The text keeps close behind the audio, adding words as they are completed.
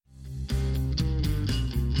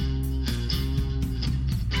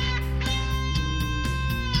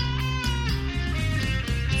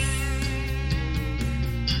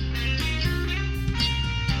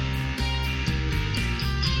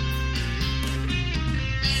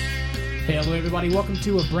Hello, everybody. Welcome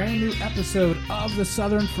to a brand new episode of the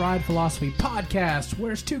Southern Fried Philosophy Podcast,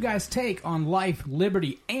 where it's two guys' take on life,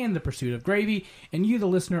 liberty, and the pursuit of gravy, and you, the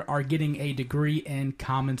listener, are getting a degree in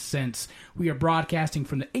common sense. We are broadcasting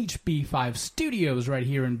from the HB5 studios right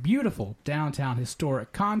here in beautiful downtown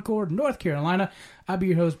historic Concord, North Carolina. I'll be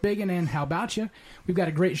your host, Biggin, and how about you? We've got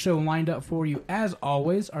a great show lined up for you, as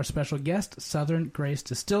always. Our special guest, Southern Grace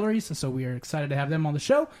Distilleries, so we are excited to have them on the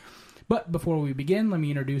show. But before we begin, let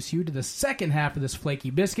me introduce you to the second half of this flaky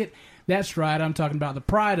biscuit. That's right, I'm talking about the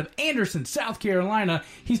pride of Anderson, South Carolina.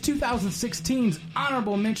 He's 2016's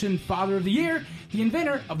Honorable Mention Father of the Year, the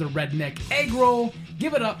inventor of the Redneck Egg Roll.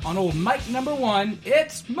 Give it up on old Mike number one.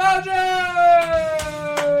 It's Mojo!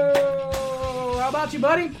 How about you,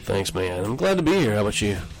 buddy? Thanks, man. I'm glad to be here. How about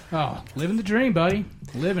you? Oh, living the dream, buddy.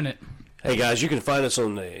 Living it. Hey, guys, you can find us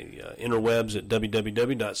on the interwebs at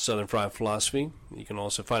www.southernfriedphilosophy. You can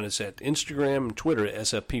also find us at Instagram and Twitter at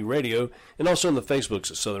SFP Radio, and also on the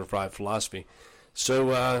Facebooks at Southern Fried Philosophy.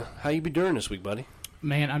 So, how you be doing this week, buddy?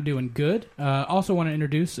 Man, I'm doing good. Also want to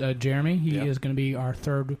introduce Jeremy. He is going to be our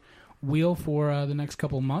third wheel for the next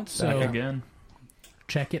couple of months. So back again.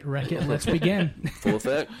 Check it, wreck it, let's begin. Full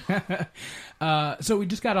effect. So we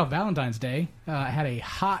just got off Valentine's Day. I had a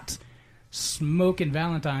hot, smoking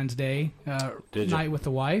Valentine's Day night with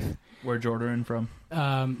the wife. Where'd you order in from?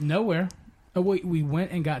 Nowhere. Oh, we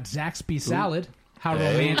went and got Zaxby's salad. How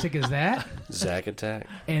romantic is that? Zack Attack.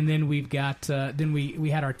 And then we've got then we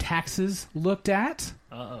had our taxes looked at.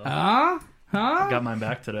 Huh? I got mine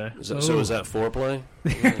back today. So is that foreplay?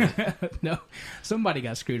 No, somebody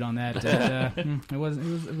got screwed on that. It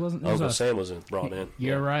wasn't. Uncle Sam wasn't brought in.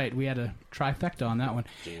 You're right. We had a trifecta on that one.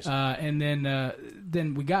 And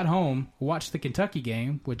then we got home, watched the Kentucky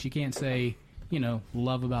game, which you can't say,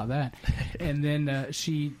 love about that. And then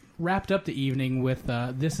she wrapped up the evening with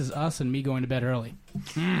This Is Us and me going to bed early.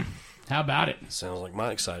 How about it? Sounds like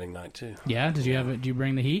my exciting night, too. Yeah? Did you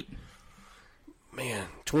bring the heat? Man,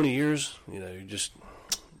 20 years,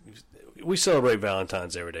 we celebrate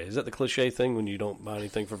Valentine's every day. Is that the cliche thing when you don't buy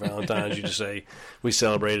anything for Valentine's? You just say, we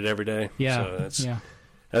celebrate it every day? Yeah. So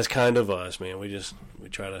that's kind of us, man. We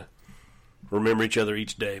try to remember each other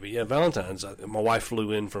each day. But yeah, Valentine's, my wife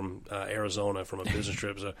flew in from Arizona from a business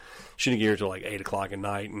trip, so she didn't get here until like 8 o'clock at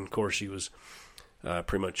night. And of course, she was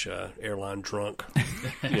pretty much airline drunk.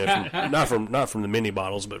 Not from the mini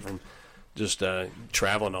bottles, but from just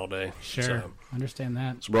traveling all day. Sure, so, understand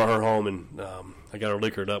that. So brought her home, and I got her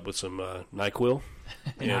liquored up with some NyQuil.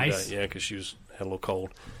 Nice. Because she had a little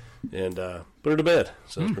cold, and put her to bed.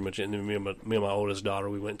 So that's pretty much it. And then me and my oldest daughter,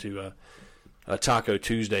 we went to a Taco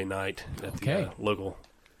Tuesday night at the local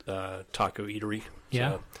taco eatery.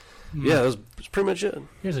 Yeah. So, yeah, that's pretty much it.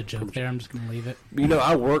 Here's a joke there. I'm just going to leave it.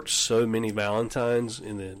 I worked so many Valentines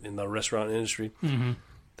in the restaurant industry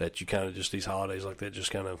that you kind of just, these holidays like that just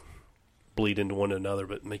kind of bleed into one another,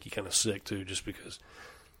 but make you kind of sick too, just because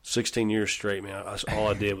 16 years straight, man, all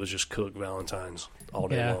I did was just cook Valentines all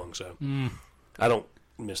day long. So I don't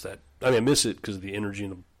miss that. I mean, I miss it because of the energy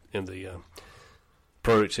and the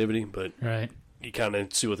productivity, but you kind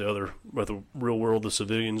of see what the real world, the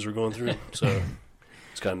civilians are going through. So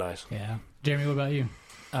it's kind of nice. Yeah. Jeremy, what about you?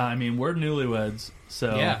 We're newlyweds,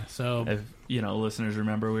 so if listeners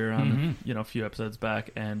remember, we were on a few episodes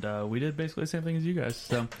back, and we did basically the same thing as you guys.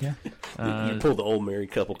 So yeah, you pulled the old married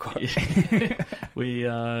couple card. We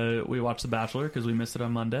watched The Bachelor because we missed it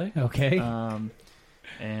on Monday. Okay, and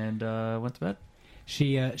went to bed.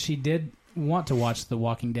 She did want to watch The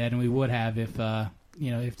Walking Dead, and we would have if the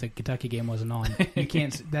Kentucky game wasn't on. You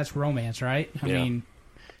can't. That's romance, right? I mean.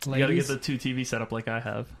 You got to get the two TV set up like I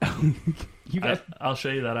have. I'll show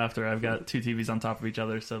you that after. I've got two TVs on top of each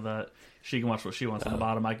other so that she can watch what she wants on the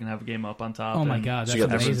bottom. I can have a game up on top. Oh, my God. That's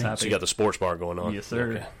amazing. So you got the sports bar going on. Yes,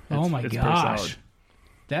 sir. Okay. Oh, my gosh.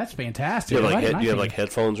 That's fantastic. Do you have like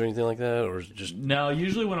headphones or anything like that? Or is it just... No,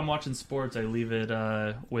 usually when I'm watching sports, I leave it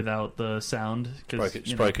without the sound.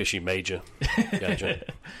 It's probably because she made you. Gotcha.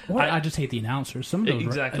 I just hate the announcers. Some of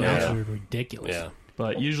those announcers are ridiculous. Yeah.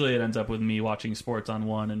 But usually it ends up with me watching sports on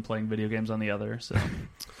one and playing video games on the other. So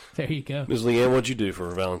there you go. Ms. Leanne, what'd you do for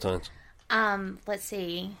Valentine's? Let's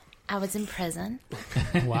see. I was in prison.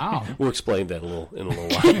 Wow. We'll explain that in a little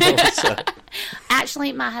while. So.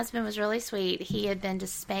 Actually, my husband was really sweet. He had been to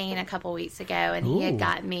Spain a couple weeks ago, and he had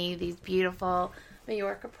gotten me these beautiful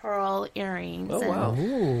Mallorca pearl earrings. Oh, wow.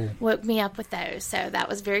 And woke me up with those. So that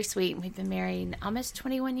was very sweet. And we've been married almost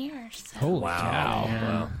 21 years. So. Holy cow.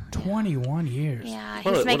 Yeah. Wow. 21 years. Yeah,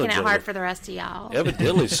 he's making it hard for the rest of y'all.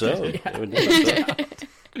 Evidently so.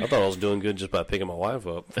 I thought I was doing good just by picking my wife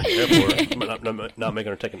up from the airport, not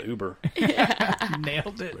making her take an Uber.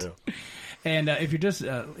 Nailed it. Yeah. And if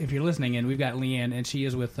you're listening, and we've got Leanne, and she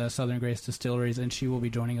is with Southern Grace Distilleries, and she will be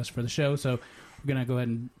joining us for the show. So we're gonna go ahead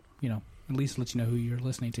and at least let you know who you're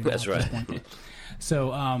listening to. That's right.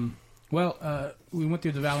 So, we went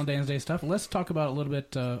through the Valentine's Day stuff. Let's talk about a little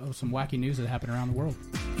bit of some wacky news that happened around the world.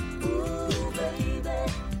 Ooh, baby.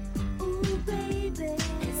 Ooh, baby.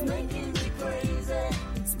 It's making me crazy.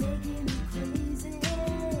 It's making me crazy.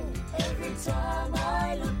 Every time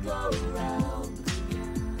I look around.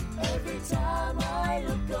 Every time I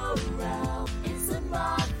look around. It's in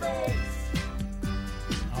my face.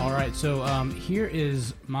 All right, so here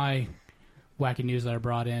is my wacky news that I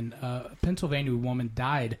brought in. A Pennsylvania woman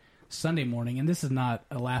died Sunday morning, and this is not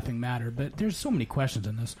a laughing matter, but there's so many questions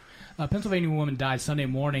in this. A Pennsylvania woman died Sunday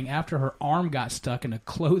morning after her arm got stuck in a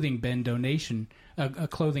clothing donation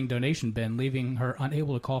bin, leaving her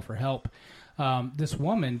unable to call for help. This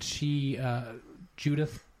woman,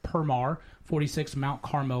 Judith Permar, 46, Mount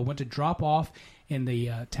Carmel, went to drop off in the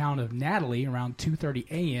town of Natalie around 2:30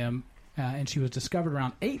 a.m., and she was discovered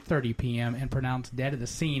around 8:30 p.m. and pronounced dead at the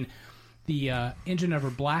scene. The engine of her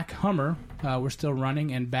black Hummer were still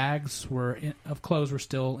running, and bags of clothes were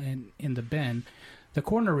still in the bin. The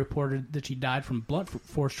coroner reported that she died from blunt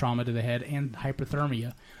force trauma to the head and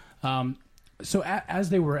hypothermia. So as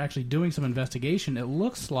they were actually doing some investigation, it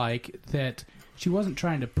looks like that she wasn't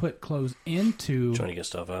trying to put clothes into... Trying to get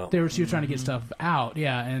stuff out. She was trying to get stuff out,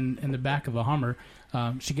 yeah, in the back of a Hummer.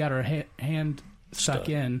 She got her hand stuck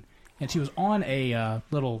in, and she was on a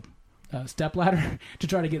little... step ladder to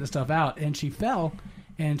try to get the stuff out, and she fell,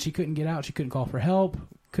 and she couldn't get out. She couldn't call for help,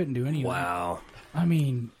 couldn't do anything. Wow. I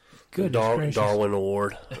mean, goodness gracious. Darwin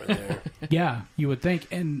Award right there. Yeah, you would think,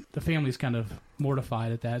 and the family's kind of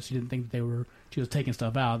mortified at that. She didn't think that she was taking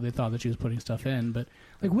stuff out. They thought that she was putting stuff in, but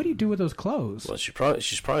what do you do with those clothes? Well, she's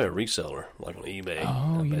probably a reseller, like on eBay.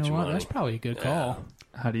 Oh, you know what? That's probably a good call.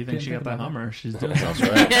 How do you think she got that Hummer? She's doing That's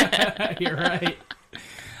right. You're right.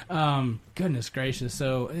 Goodness gracious.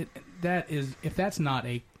 So if that's not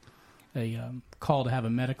a call to have a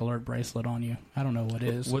medical alert bracelet on you, I don't know what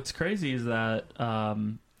is. What's crazy is that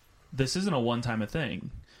this isn't a one-time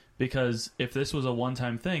thing, because if this was a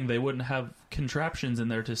one-time thing, they wouldn't have contraptions in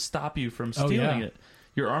there to stop you from stealing it.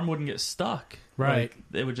 Your arm wouldn't get stuck. Right.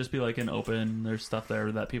 It would just be like an open, there's stuff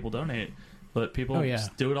there that people donate, but people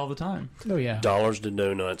do it all the time. Oh, yeah. Dollars to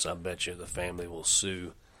donuts, I bet you the family will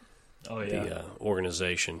sue the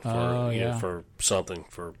organization for something,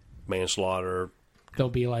 for manslaughter. They'll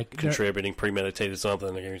be like contributing premeditated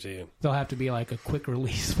something. I guarantee you. They'll have to be like a quick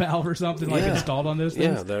release valve or something installed on those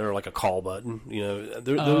things. Yeah, they're like a call button.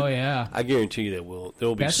 I guarantee you there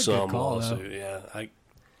will be some lawsuit. Though. Yeah,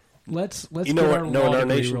 let's get our law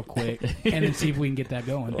degree real quick and then see if we can get that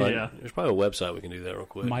going. Well, there's probably a website we can do that real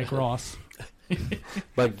quick. Mike Ross.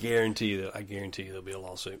 But I guarantee you there'll be a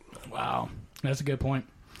lawsuit. Wow, that's a good point.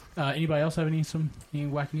 Anybody else have any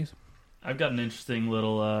wacky news? I've got an interesting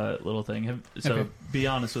little thing. Be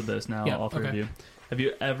honest with this now, all three of you. Have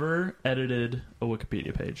you ever edited a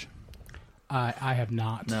Wikipedia page? I have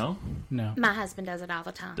not. No? No. My husband does it all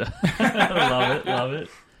the time. Love it.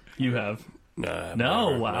 You have?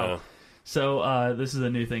 No. Wow. No. So this is a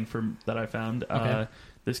new thing that I found. Okay.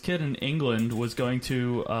 This kid in England was going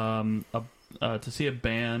to see a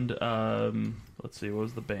band. Let's see, what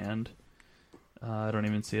was the band? I don't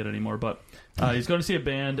even see it anymore, but he's going to see a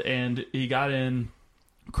band, and he got in.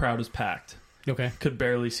 Crowd was packed. Okay, could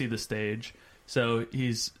barely see the stage, so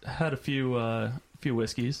he's had a few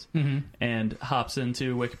whiskeys, and hops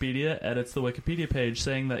into Wikipedia, edits the Wikipedia page,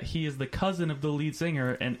 saying that he is the cousin of the lead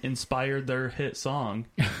singer and inspired their hit song.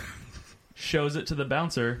 Shows it to the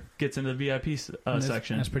bouncer, gets into the VIP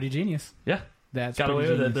section. That's pretty genius. Yeah, that's got away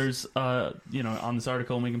genius. with it. There's on this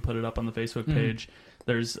article, and we can put it up on the Facebook page.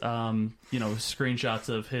 There's, screenshots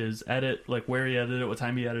of his edit, like where he edited it, what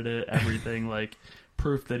time he edited it, everything, like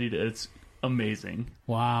proof that he did. It's amazing.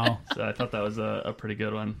 Wow. So I thought that was a pretty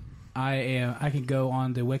good one. I can go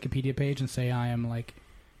on the Wikipedia page and say I am like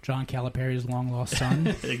John Calipari's long lost son.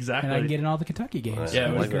 Exactly. And I can get in all the Kentucky games.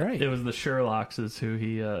 Yeah, it was great. It was the Sherlocks is who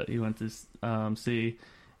he went to see.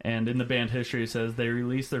 And in the band history, it says they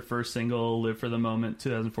released their first single, Live for the Moment,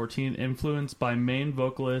 2014, influenced by main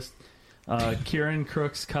vocalist Kieran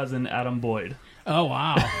Crook's cousin, Adam Boyd. Oh,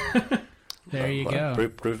 wow. There you go.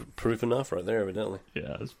 Proof enough right there, evidently.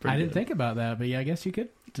 Yeah, it's pretty didn't think about that, but yeah, I guess you could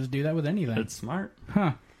just do that with anything. It's smart.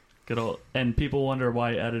 Huh. Good old. And people wonder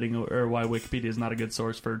why why Wikipedia is not a good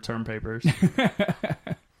source for term papers.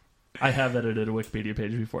 I have edited a Wikipedia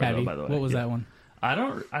page before, though, by the way. What was that one? I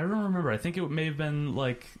don't remember. I think it may have been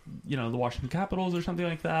like, the Washington Capitals or something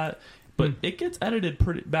like that. But it gets edited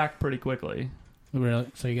pretty quickly. Really?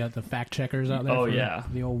 So you got the fact checkers out there? Oh, for yeah.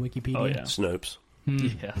 the old Wikipedia. Oh, yeah. Snopes.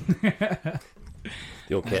 Yeah.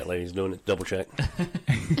 The old cat lady's doing it. Double check.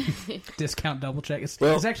 Discount double check. It's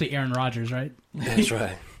Well- actually Aaron Rodgers, right? That's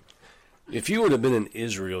right. If you would have been in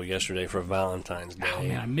Israel yesterday for Valentine's Day, Oh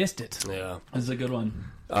man, I missed it. yeah, This is a good one.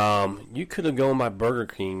 you could have gone by Burger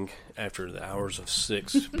King after the hours of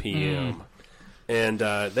 6 p.m. And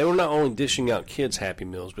they were not only dishing out kids' Happy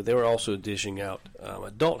Meals, but they were also dishing out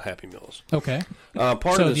adult Happy Meals. Okay. Part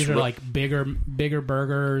So of this these are like bigger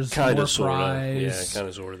burgers, kind more of sort of, fries. yeah, kind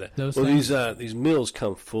of sort of that. those well, things? these meals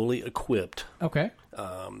come fully equipped. Okay.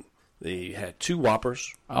 They had 2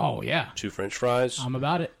 Whoppers, Oh yeah, 2 French fries, I'm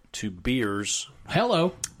about it. 2 beers,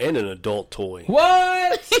 Hello. and an adult toy.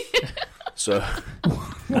 What? So.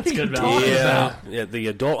 That's good talking value. about? Yeah, the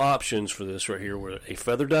adult options for this right here were a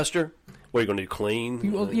feather duster. What are you going to do,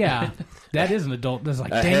 clean? Well, yeah, that is an adult. That's like,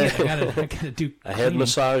 dang it, I gotta do A head cleaning.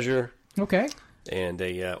 massager Okay. and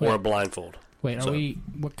or a blindfold. Wait, are So- we?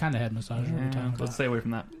 What kind of head massager are we talking Let's about? stay away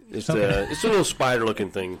from that. It's Okay. it's a little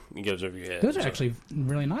spider-looking thing that goes over your head. Those are So- actually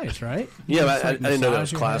really nice, right? Yeah, Just, but I like, didn't know that massage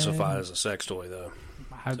was your classified head. as a sex toy, though.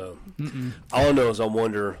 I- So all I know is I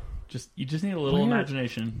wonder. You just need a little Weird.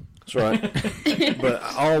 imagination. That's right. But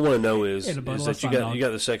all I want to know is In a bottle that of you Fun got Dog. you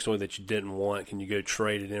got the sex toy that you didn't want. Can you go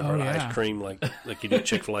trade it in for Oh, an yeah. ice cream like you do at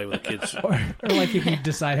Chick-fil-A with the kids? or like if you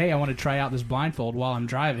decide, hey, I want to try out this blindfold while I'm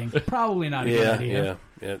driving. Probably not a good idea.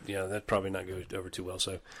 Yeah. That'd probably not go over too well.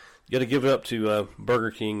 So you got to give it up to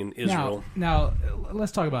Burger King in Israel. Now,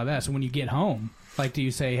 let's talk about that. So when you get home, like, do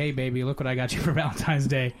you say, "Hey, baby, look what I got you for Valentine's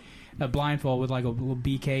Day"? A blindfold with like a little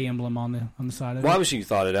BK emblem on the side of Well, it. obviously you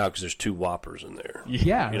thought it out because there's 2 Whoppers in there.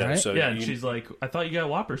 Yeah, You know, right. so Yeah, and you- she's like, I thought you got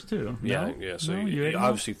Whoppers too. yeah, No? yeah. So No, you you're ate them?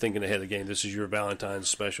 obviously thinking ahead of the game. This is your Valentine's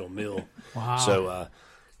special meal. Wow. So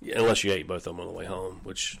unless you ate both of them on the way home,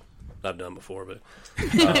 which I've done before, but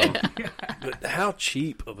how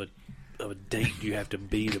cheap of a date do you have to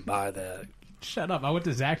be to buy that? Shut up! I went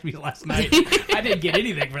to Zaxby's last night. I didn't get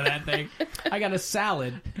anything for that thing. I got a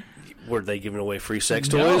salad. Were they giving away free sex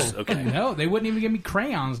toys? Okay. No, they wouldn't even give me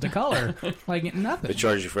crayons to color. Like nothing. They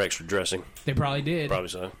charge you for extra dressing. They probably did. Probably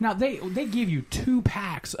so. Now they give you 2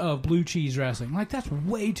 packs of blue cheese dressing. Like that's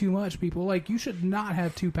way too much, people. Like you should not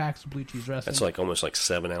have 2 packs of blue cheese dressing. That's like almost like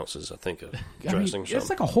 7 ounces, I think, of I mean, dressing. it's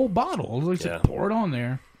like a whole bottle. Like Yeah. just pour it on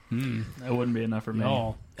there. That wouldn't be enough for me.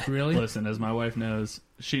 Oh, really? Listen, as my wife knows,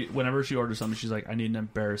 whenever she orders something, she's like, I need an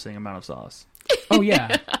embarrassing amount of sauce. Oh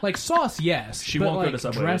yeah, like sauce, yes. She but won't go like to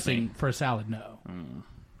Subway with dressing me. for a salad, no.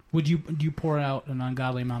 Would you pour out an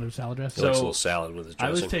ungodly amount of salad dressing? He likes a So, little salad with his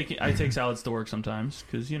I dressing. I take salads to work sometimes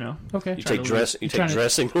because Okay, You try take to dress. trying You take to-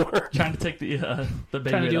 dressing to work. trying to take the baby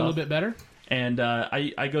trying to do a off. little bit better. And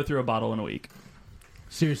I go through a bottle in a week.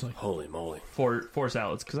 Seriously, Holy moly! Four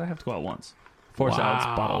salads because I have to go out once. 4 salads,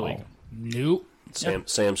 bottle a week. Nope.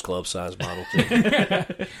 Sam's Club size bottle. Too.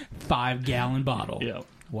 5-gallon bottle. Yeah.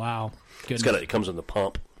 Wow. It's Goodness. it comes in the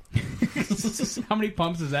pump. How many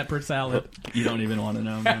pumps is that per salad? You don't even want to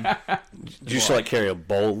know, man. Do you just like carry a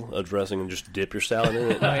bowl of dressing and just dip your salad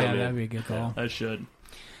in it? Oh I yeah, mean, that'd be a good call. I should.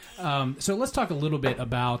 So let's talk a little bit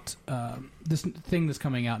about this thing that's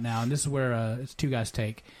coming out now, and this is where it's 2 guys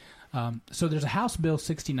take. So there's a House Bill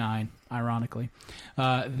 69, ironically,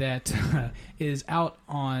 that is out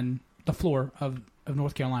on the floor of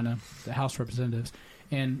North Carolina, the House of Representatives.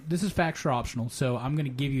 And this is facts are optional, so I'm going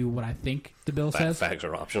to give you what I think the bill says. Facts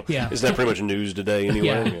are optional. Yeah. Isn't that pretty much news today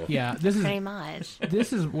anyway? Yeah. This is Pretty much.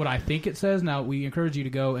 this is what I think it says. Now we encourage you to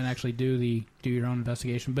go and actually do your own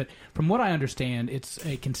investigation. But from what I understand, it's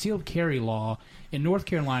a concealed carry law in North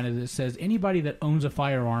Carolina that says anybody that owns a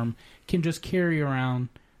firearm can just carry around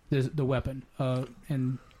the weapon.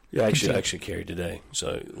 And Yeah, Concealed. actually carry today.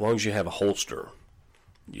 So as long as you have a holster,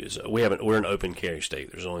 we're an open carry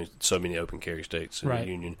state. There's only so many open carry states in Right.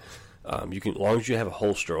 the union. You can, as long as you have a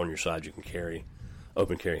holster on your side, you can carry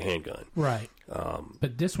open carry handgun. right.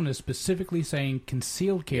 But this one is specifically saying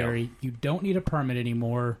concealed carry. Yeah. You don't need a permit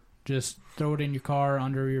anymore. Just throw it in your car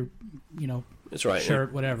under your, That's right. shirt,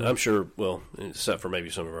 And whatever. I'm sure. Well, except for maybe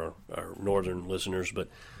some of our northern listeners, but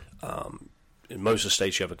in most of the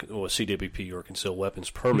states, you have a CWP or a concealed weapons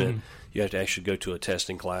permit. You have to actually go to a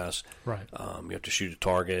testing class. Right. You have to shoot a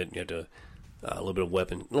target. You have to a little bit of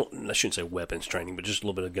weapon. Well, I shouldn't say weapons training, but just a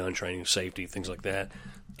little bit of gun training, safety, things like that.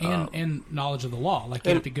 And knowledge of the law. Like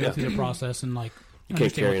you have to go through the process and like You can't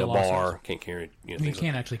understand carry in a what the law bar. says. Can't carry. You things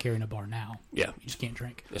can't actually carry in a bar now. Yeah, You just can't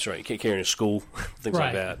drink. that's right. You can't carry in a school. Things Right.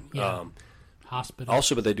 like that. Yeah. Hospital.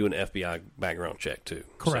 Also, but they do an FBI background check too.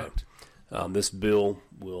 Correct. So, this bill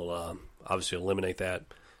will obviously eliminate that.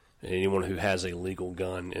 And anyone who has a legal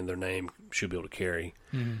gun in their name should be able to carry.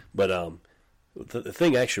 But the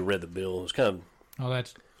thing I actually read the bill, it was kind of Oh,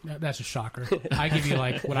 that's a shocker. I give you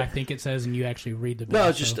like what I think it says, and you actually read the bill.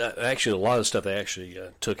 No, just actually a lot of the stuff they actually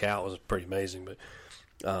took out was pretty amazing.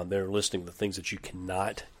 But they're listing the things that you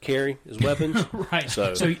cannot carry as weapons. right.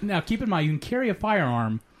 So now keep in mind, you can carry a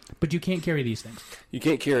firearm, but you can't carry these things. you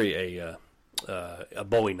can't carry a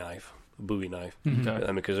Bowie knife, a Bowie knife. Mm-hmm. Okay. I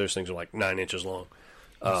mean, because those things are like 9 inches long.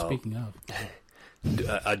 Speaking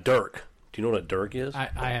of, A dirk. Do you know what a dirk is? I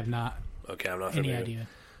have not Okay, I'm not any familiar. idea.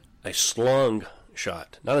 A slung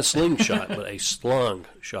shot, not a slingshot, but a slung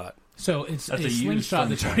shot. So it's That's a a used slingshot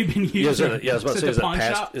that's slingshot. already been used. Yeah, I was about to say, at is the that pawn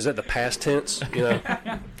past? shop? Is that the past tense? You know,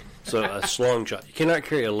 so a slung shot. You cannot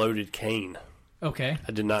carry a loaded cane. Okay.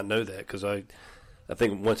 I did not know that because I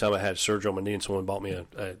think one time I had surgery on my knee and someone bought me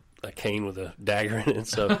a cane with a dagger in it.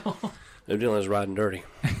 So evidently I was riding dirty.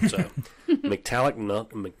 So metallic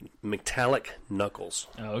knuckles,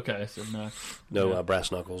 Oh, okay. So no. no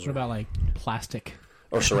brass knuckles, What about like plastic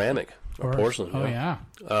or ceramic or porcelain. Oh yeah.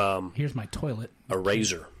 Here's my toilet. A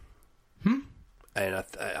razor. And I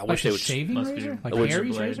Like wish a they would. shaving must be- razor, like Would you-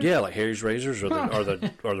 Harry's razor. Yeah, like Harry's razors or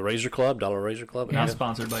the Razor Club, Dollar Razor Club. Not Yeah.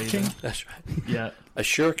 sponsored by Ching. either. That's right. Yeah, A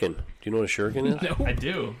shuriken. Do you know what a shuriken is? No. I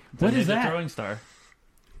do. What The is Ninja that? Throwing star.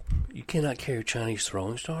 You cannot carry Chinese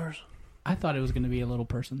throwing stars. I thought it was going to be a little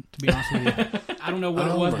person. To be honest with you, I don't know what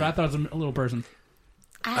it Oh was, my- but I thought it was a little person.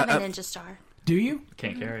 I have a Ninja Star. Do you?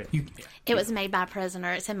 Can't carry it. You? It was made by a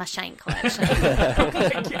prisoner. It's in my Shank collection.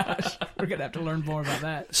 Gosh, we're gonna have to learn more about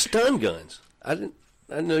that. Stun guns. I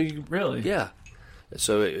know you. Really? Yeah.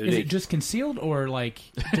 So Is it just concealed or like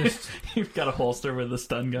just? You've got a holster with a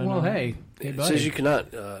stun gun. Well, on it. hey, it buddy. says you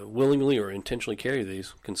cannot willingly or intentionally carry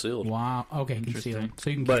these concealed. Wow. Okay, Interesting. concealed. So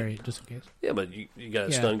you can But- carry it just in case. Yeah, but you got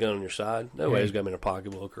a Yeah. stun gun on your side. No Yeah. way it's got them in a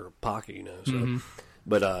pocketbook or a pocket, you know. So, Mm-hmm.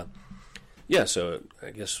 but yeah. So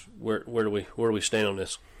I guess where do we stand on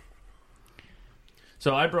this?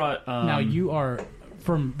 So I brought. Now you are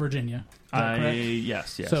from Virginia. Is that correct?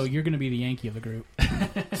 Yes. So you're going to be the Yankee of the group.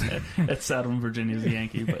 It's sad when Virginia's a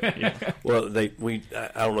Yankee, but yeah. Well, I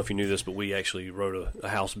don't know if you knew this, but we actually wrote a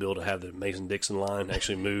House bill to have the Mason-Dixon line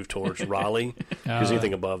actually move towards Raleigh because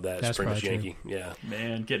anything above that is that's pretty much probably Yankee. Yeah,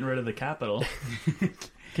 Man, getting rid of the capital.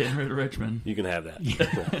 Getting rid of Richmond. you can have that. We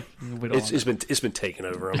don't want It's been taken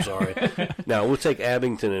over. I'm sorry. Now we'll take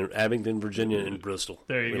Abington, Virginia, and Bristol.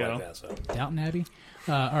 There you We go. Like that, so. Downton Abbey.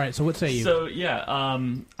 All right. So what say you? So yeah,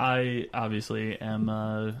 I obviously am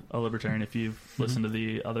a libertarian. If you've listened to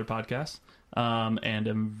the other podcasts, and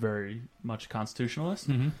am very much a constitutionalist.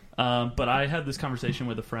 But I had this conversation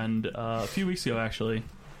with a friend a few weeks ago, actually,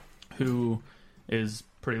 who is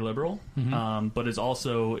pretty liberal, but is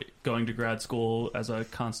also going to grad school as a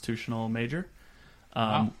constitutional major,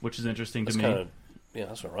 Wow. which is interesting That's to me. kind of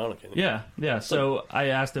that's ironic. Isn't it? Yeah. So I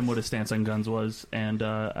asked him what his stance on guns was, and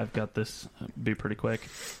I've got this. Be pretty quick.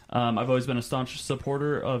 I've always been a staunch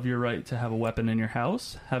supporter of your right to have a weapon in your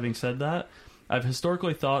house. Having said that, I've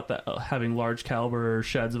historically thought that having large caliber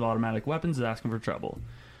sheds of automatic weapons is asking for trouble.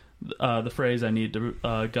 The phrase "I need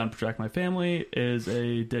to gun protect my family" is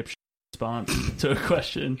a dipshit response to a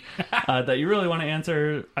question that you really want to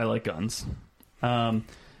answer. I like guns.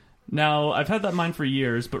 Now, I've had that in mind for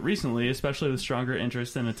years, but recently, especially with stronger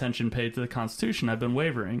interest and attention paid to the Constitution, I've been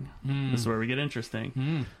wavering. This is where we get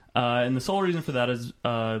interesting. And the sole reason for that is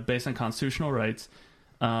based on constitutional rights.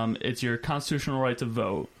 It's your constitutional right to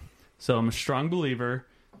vote. So I'm a strong believer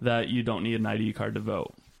that you don't need an ID card to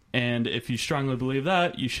vote. And if you strongly believe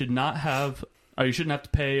that, you shouldn't have to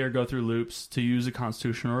pay or go through loops to use a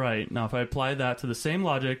constitutional right. Now, if I apply that to the same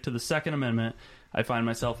logic to the Second Amendment, I find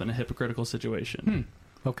myself in a hypocritical situation.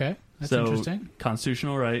 Okay, that's So, interesting.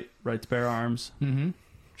 Constitutional right to bear arms,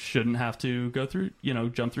 shouldn't have to go through,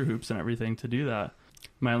 jump through hoops and everything to do that.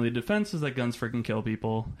 My only defense is that guns freaking kill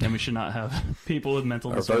people, and we should not have people with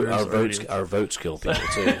mental disorders. Our votes kill people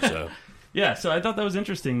too. So Yeah, so I thought that was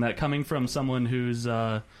interesting that coming from someone who's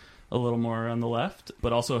a little more on the left,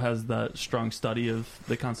 but also has that strong study of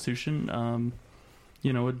the Constitution,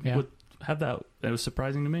 would have that. It was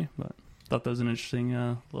surprising to me, but thought that was an interesting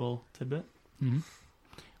little tidbit.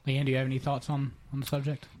 Leanne, do you have any thoughts on the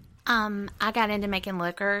subject? I got into making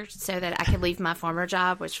liquor so that I could leave my former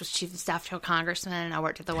job, which was chief of staff to a congressman, and I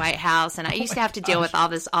worked at the White House, and I used to have to deal with all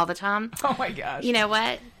this all the time. Oh my gosh! You know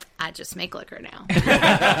what? I just make liquor now. it's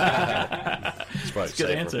probably Good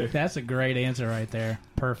safer. answer. That's a great answer right there.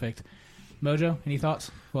 Perfect. Mojo, any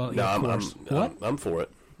thoughts? Well, No, yeah, of course. What? I'm for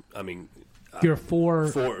it. I mean, You're for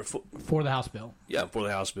for the House bill. yeah, for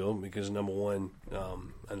the House bill because number one,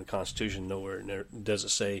 in the Constitution, nowhere in there does it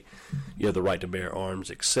say you have the right to bear arms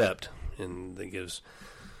except, and it gives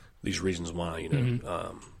these reasons why.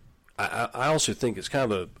 I also think it's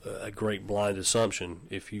kind of a great blind assumption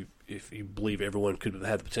if you if you believe everyone could have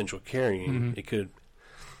had the potential of carrying, it could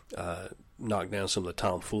knock down some of the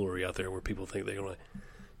tomfoolery out there where people think they're going to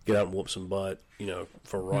get out and whoop some butt,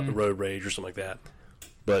 for road rage or something like that.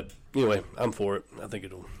 But anyway, I'm for it. I think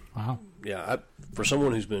it'll. Wow. Yeah, for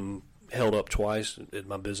someone who's been held up twice at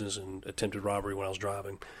my business and attempted robbery when I was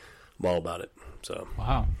driving, I'm all about it. So.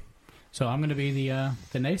 Wow. So I'm going to be the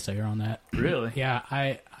naysayer on that. Really? Yeah,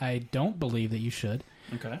 I don't believe that you should.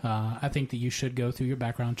 Okay. I think that you should go through your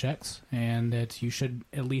background checks and that you should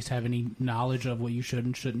at least have any knowledge of what you should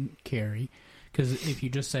and shouldn't carry. Because if you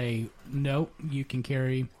just say, nope, you can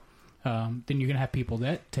carry, then you're going to have people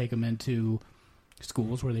that take them into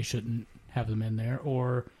schools where they shouldn't have them in there,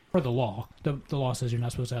 or the law. The law says you're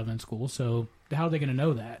not supposed to have them in schools. So how are they going to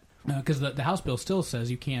know that? Because the House bill still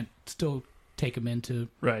says you can't still take them into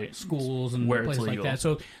schools and where places like that.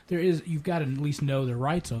 So you've got to at least know the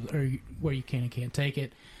rights of, or where you can and can't take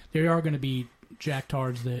it. There are going to be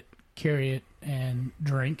jacktards that carry it and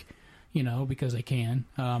drink, because they can.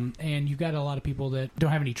 And you've got a lot of people that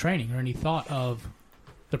don't have any training or any thought of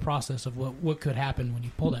the process of what could happen when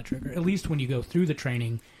you pull that trigger. At least when you go through the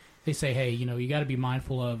training, they say, hey, you got to be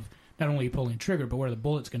mindful of not only pulling the trigger, but where the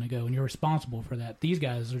bullet's going to go, and you're responsible for that. These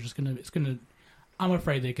guys are just going to, I'm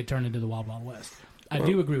afraid they could turn into the Wild Wild West. I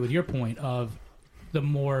do agree with your point of the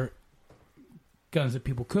more guns that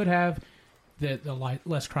people could have, that the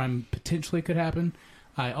less crime potentially could happen.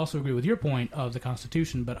 I also agree with your point of the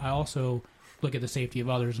Constitution, but I also look at the safety of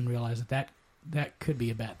others and realize that could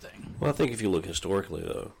be a bad thing. Well, I think if you look historically,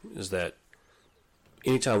 though, is that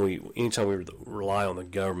anytime we rely on the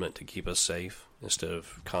government to keep us safe instead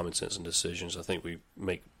of common sense and decisions, I think we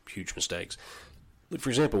make huge mistakes. For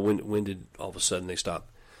example, when did all of a sudden they stop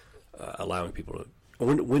allowing people to?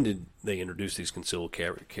 When did they introduce these concealed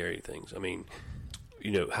carry things? I mean,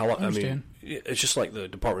 how long? I mean, it's just like the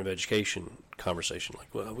Department of Education conversation.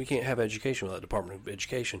 Like, well, we can't have education without the Department of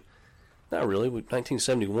Education. Not really.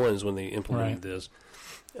 1971 is when they implemented this.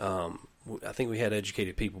 I think we had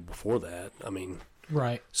educated people before that. I mean,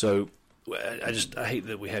 right. So I hate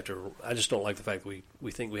that we have to. I just don't like the fact that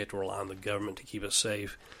we think we have to rely on the government to keep us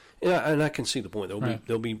safe. And I can see the point.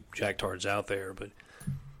 There'll be jacktards out there, but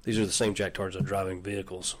these are the same jacktards that are driving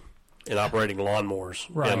vehicles and operating lawnmowers.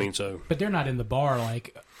 Right. I mean, so. But they're not in the bar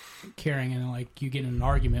like carrying, and like you get in an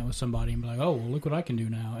argument with somebody and be like, oh, well, look what I can do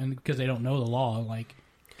now, and because they don't know the law, like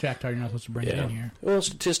jacktard, you're not supposed to bring it in here. Well,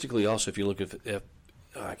 statistically, also, if you look at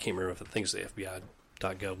I can't remember if I think it's the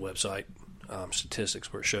FBI.gov website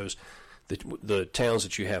statistics where it shows the towns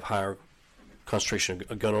that you have higher concentration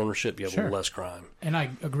of gun ownership, you have less crime. And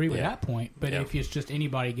I agree with that point, but if it's just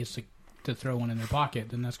anybody gets to throw one in their pocket,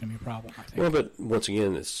 then that's going to be a problem, I think. Well, but once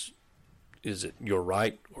again, is it your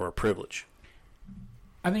right or a privilege?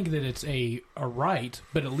 I think that it's a right,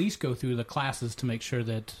 but at least go through the classes to make sure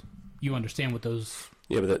that you understand what those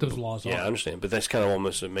laws are. Yeah, I understand, but that's kind of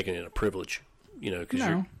almost making it a privilege,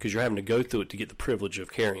 because you're having to go through it to get the privilege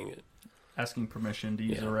of carrying it. Asking permission to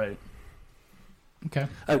use it right. Okay.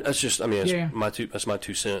 That's my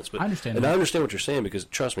 2 cents. But I understand. And I understand what you're saying, because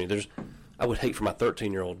trust me, I would hate for my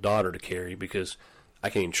 13-year-old daughter to carry, because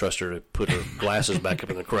I can't even trust her to put her glasses back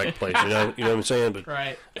up in the correct place. You know what I'm saying? But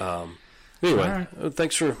right. Anyway,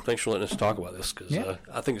 thanks for letting us talk about this, because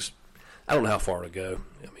I think I don't know how far to go.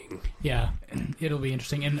 I mean, it'll be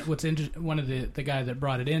interesting. And what's one of the guy that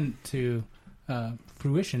brought it into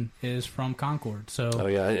fruition is from Concord. So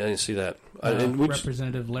I didn't see that.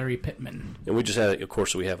 Representative Larry Pittman. And we just had, of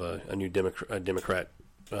course, we have a new Democrat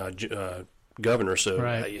governor,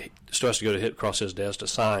 so he still has to go across his desk to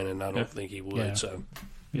sign, and I don't think he would. Yeah. So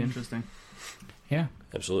be interesting. Yeah,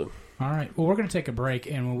 absolutely. All right. Well, we're going to take a break,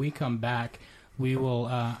 and when we come back, we will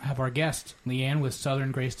have our guest Leanne with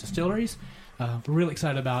Southern Grace Distilleries. We're really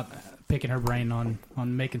excited about picking her brain on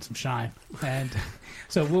making some shine, and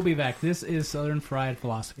so we'll be back. This is Southern Fried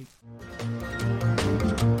Philosophy.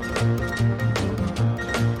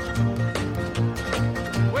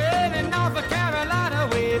 Well, in North Carolina,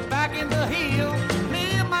 way back in the hill,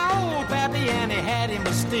 lived my old pappy, and he had him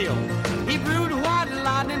a still. He brewed white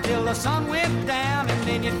lightning until the sun went down, and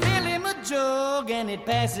then you'd fill him a jug and he'd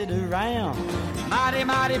pass it around. Mighty,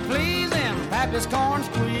 mighty pleasing, pappy's corn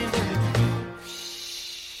squeezing.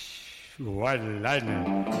 White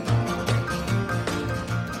lightning.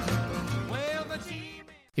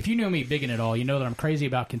 If you know me big and at all, you know that I'm crazy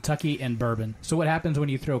about Kentucky and bourbon. So what happens when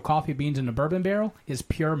you throw coffee beans in a bourbon barrel is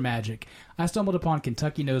pure magic. I stumbled upon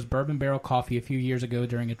Kentucky Knows Bourbon Barrel Coffee a few years ago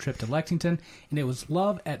during a trip to Lexington, and it was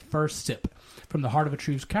love at first sip. From the heart of a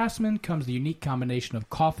true craftsman comes the unique combination of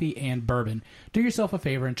coffee and bourbon. Do yourself a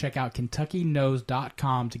favor and check out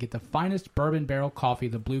KentuckyKnows.com to get the finest bourbon barrel coffee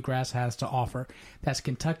the Bluegrass has to offer. That's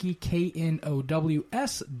Kentucky, KNOWS.com.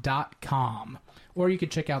 Or you can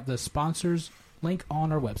check out the sponsors link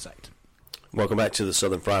on our website. Welcome back to the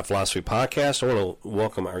Southern Fried Philosophy Podcast. I want to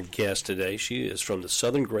welcome our guest today. She is from the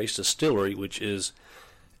Southern Grace Distillery, which is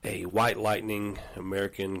a White Lightning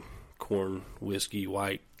American corn whiskey,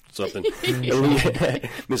 white something.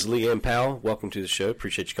 Miss Leanne Powell, welcome to the show.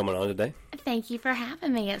 Appreciate you coming on today. Thank you for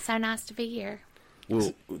having me. It's so nice to be here.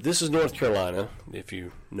 Well, this is North Carolina, if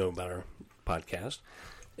you know about our podcast.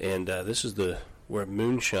 And this is where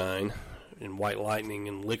moonshine and White Lightning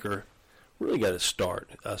and liquor really got to start,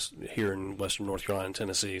 us here in Western North Carolina and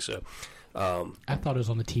Tennessee. So I thought it was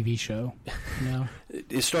on the TV show. No.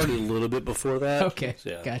 It started a little bit before that. Okay,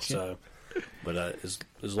 yeah, gotcha. So, but as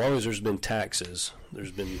long as there's been taxes, there's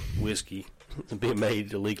been whiskey being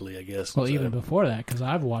made illegally, I guess. Well, so, even before that, because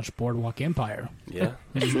I've watched Boardwalk Empire. Yeah,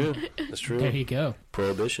 that's true. That's true. There you go.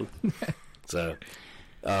 Prohibition. So,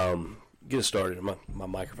 get us started. My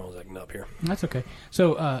microphone's acting up here. That's okay.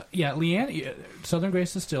 So, Leanne, Southern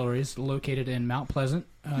Grace Distillery is located in Mount Pleasant,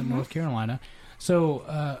 North Carolina.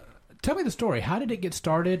 So, tell me the story. How did it get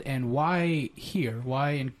started, and why here?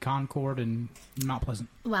 Why in Concord and Mount Pleasant?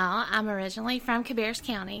 Well, I'm originally from Cabarrus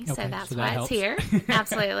County, so Okay, that's so that why helps. it's here.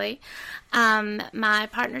 Absolutely. My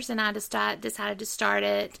partners and I decided to start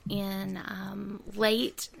it in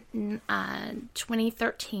late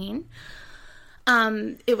 2013.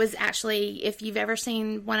 It was actually, if you've ever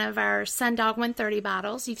seen one of our Sundog 130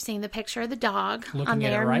 bottles, you've seen the picture of the dog Looking on at it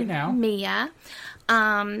there, right now. Mia.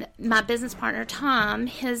 My business partner, Tom,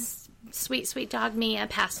 his sweet, sweet dog, Mia,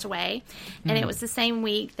 passed away. And it was the same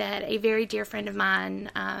week that a very dear friend of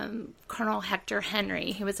mine, Colonel Hector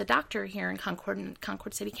Henry, who was a doctor here in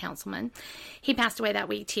Concord City Councilman, he passed away that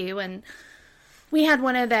week too. And we had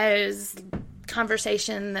one of those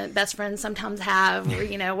conversation that best friends sometimes have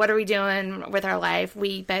where, what are we doing with our life?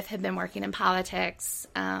 We both had been working in politics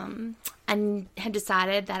and had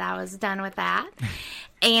decided that I was done with that.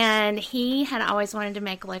 And he had always wanted to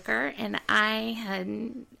make liquor, and I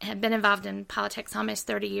had been involved in politics almost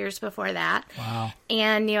 30 years before that. Wow.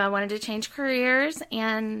 And I wanted to change careers,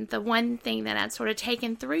 and the one thing that I'd sort of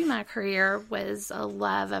taken through my career was a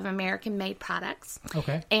love of American-made products.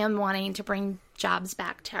 Okay. And wanting to bring jobs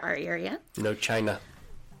back to our area. No China.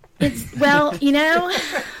 Well,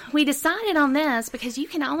 we decided on this because you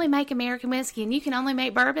can only make American whiskey and you can only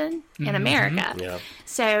make bourbon in America. Yeah.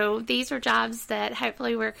 So these are jobs that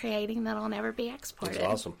hopefully we're creating that'll never be exported. That's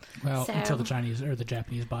awesome. Well, So- until the Chinese or the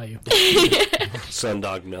Japanese buy you.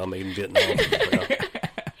 Sundog now made in Vietnam. Yeah.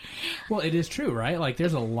 Well, it is true, right? Like,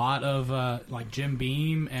 there's a lot of, like, Jim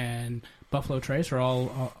Beam and Buffalo Trace are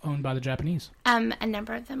all owned by the Japanese. A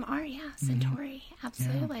number of them are, yeah. Centauri,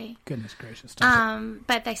 absolutely. Goodness gracious. Stop it.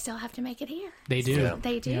 But they still have to make it here. They do. Yeah.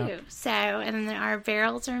 They do. Yeah. So, and then our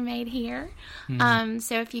barrels are made here.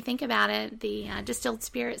 So if you think about it, the distilled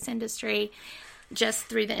spirits industry, just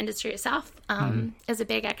through the industry itself, is a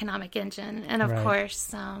big economic engine. And of Right.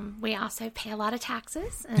 course, we also pay a lot of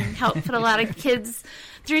taxes and help put a lot of kids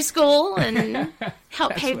through school and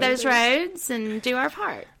help pave those roads and do our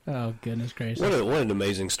part. Oh, goodness gracious. What an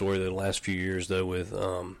amazing story the last few years, though, with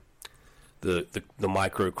the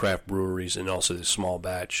micro craft breweries and also the small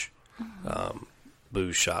batch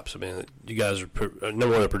booze shops. I mean, you guys are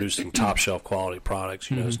number one at producing top shelf quality products.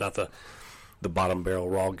 It's not the bottom barrel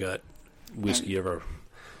raw gut whiskey of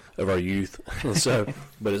our youth. And so,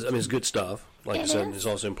 but it's good stuff. Like I It said, is. it's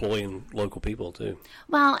also employing local people too.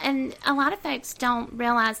 Well, and a lot of folks don't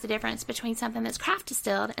realize the difference between something that's craft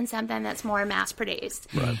distilled and something that's more mass produced.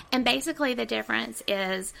 Right. And basically the difference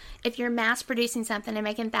is if you're mass producing something and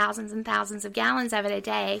making thousands and thousands of gallons of it a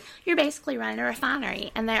day, you're basically running a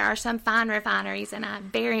refinery. And there are some fine refineries, and I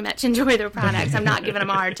very much enjoy their products. I'm not giving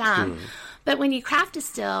them a hard time. But when you craft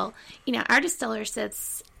distill, our distiller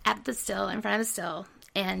sits at the still, in front of the still,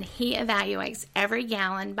 and he evaluates every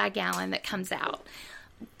gallon by gallon that comes out.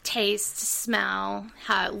 Taste, smell,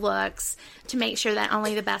 how it looks, to make sure that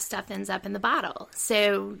only the best stuff ends up in the bottle.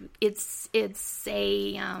 So it's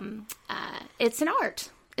an art.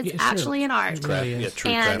 It's Yeah, actually sure. an art. It really is. Yeah,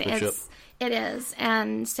 true And craftsmanship. it is.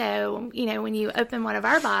 And so, when you open one of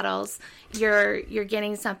our bottles, you're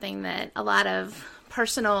getting something that a lot of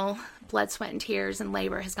personal blood, sweat, and tears and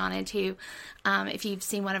labor has gone into. If you've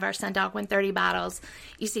seen one of our Sundog 130 bottles,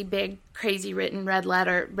 you see big, crazy written red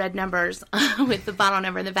numbers with the bottle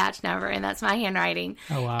number and the batch number, and that's my handwriting.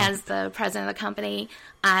 Oh, wow. As the president of the company,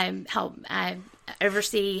 I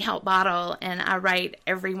oversee, help bottle, and I write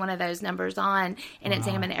every one of those numbers on and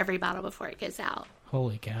examine every bottle before it goes out.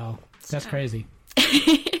 Holy cow. That's crazy.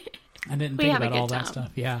 I didn't think have a about all good that time.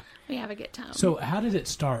 stuff. Yeah. We have a good time. So how did it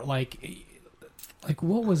start? Like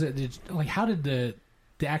what was it? How did the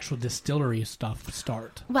actual distillery stuff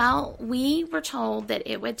start? Well, we were told that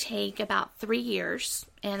it would take about 3 years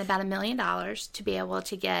and about $1 million to be able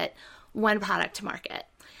to get one product to market.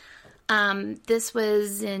 This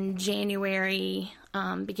was in January,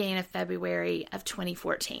 beginning of February of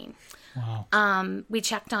 2014. Wow. We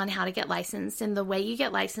checked on how to get licensed, and the way you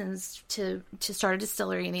get licensed to start a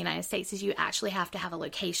distillery in the United States is you actually have to have a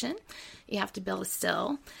location. You have to build a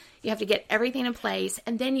still. You have to get everything in place,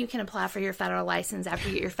 and then you can apply for your federal license. After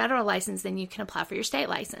you get your federal license, then you can apply for your state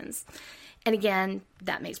license. And again,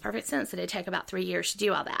 that makes perfect sense that it'd take about 3 years to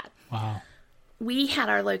do all that. Wow. We had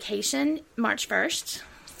our location March 1st.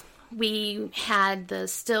 We had the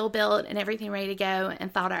still built and everything ready to go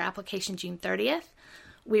and filed our application June 30th.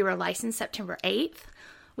 We were licensed September 8th.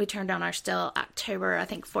 We turned on our still October, I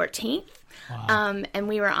think, 14th. Wow. And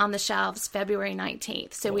we were on the shelves February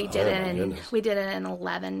 19th. So we did it in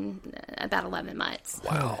about 11 months.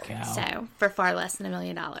 Wow. Cow. So for far less than $1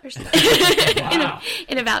 million. Wow.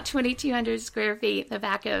 in about 2,200 square feet, the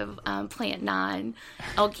back of Plant 9,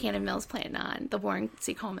 Old Cannon Mills Plant 9, the Warren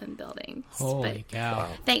C. Coleman building. Holy cow.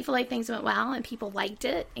 Thankfully, things went well and people liked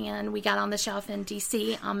it. And we got on the shelf in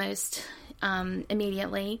D.C. almost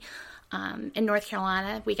immediately. In North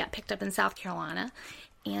Carolina, we got picked up in South Carolina,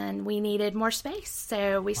 and we needed more space.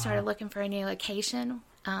 So we started looking for a new location.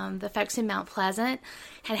 The folks in Mount Pleasant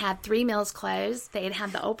had 3 mills closed. They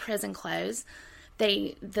had the old prison closed.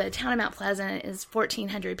 The town of Mount Pleasant is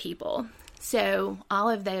 1,400 people. So all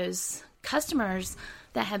of those customers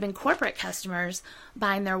that had been corporate customers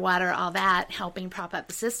buying their water, all that, helping prop up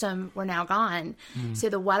the system, were now gone. So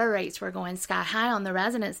the water rates were going sky high on the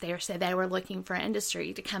residents there. So they were looking for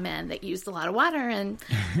industry to come in that used a lot of water. And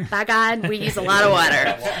by God, we use a lot of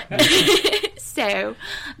water. So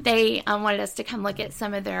they wanted us to come look at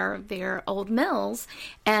some of their old mills.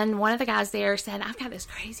 And one of the guys there said, I've got this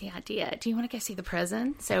crazy idea. Do you want to go see the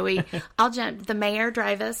prison? So we all jumped. The mayor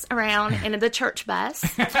drove us around in the church bus.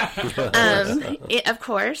 Of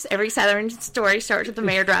course, every Southern story starts with the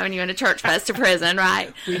mayor driving you in a church bus to prison,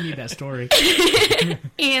 right? We need that story.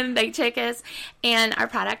 And they took us, and our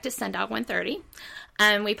product is Sundog 130.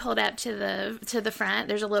 We pulled up to the front.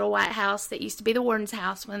 There's a little white house that used to be the warden's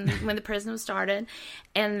house when the prison was started,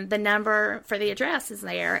 and the number for the address is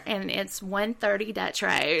there, and it's 130 Dutch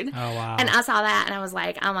Road. Oh, wow. And I saw that, and I was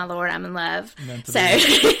like, "Oh my Lord, I'm in love." So,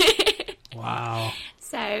 Wow.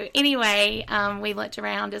 so anyway, we looked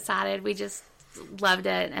around, decided we just loved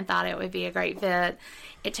it, and thought it would be a great fit.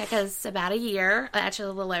 It took us about a year, actually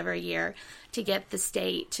a little over a year, to get the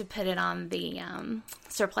state to put it on the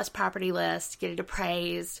surplus property list, get it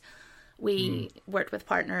appraised. We worked with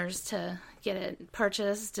partners to get it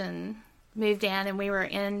purchased and moved in, and we were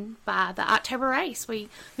in by the October race. We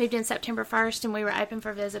moved in September 1st, and we were open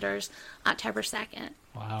for visitors October 2nd.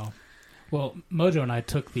 Wow. Well, Mojo and I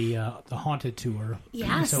took the haunted tour.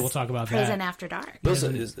 Yes. So we'll talk about Prison that. After Dark.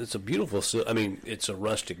 Listen, it's a beautiful. I mean, it's a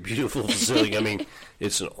rustic, beautiful facility. I mean,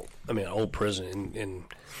 it's an old prison, and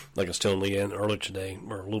like I was telling Leanne earlier today,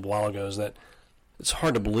 or a little while ago, is that it's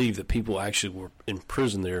hard to believe that people actually were in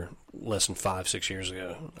prison there less than 5-6 years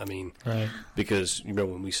ago. I mean, Right. because you know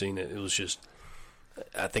when we seen it, it was just.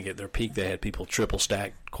 I think at their peak they had people triple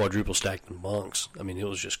stacked, quadruple stacked in bunks. I mean, it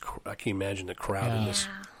was just. I can't imagine the crowdedness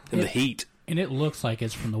and the heat. And it looks like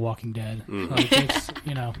it's from The Walking Dead. Like it's,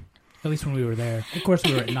 at least when we were there. Of course,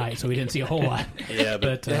 we were at night, so we didn't see a whole lot. Yeah,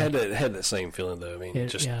 but But, it had that same feeling, though. I mean,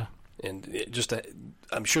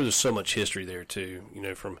 I'm sure there's so much history there too.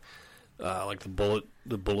 From like the bullet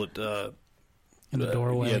in the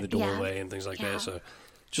doorway. the doorway and things like that. So,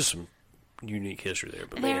 just some unique history there.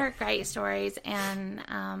 But There are great stories, and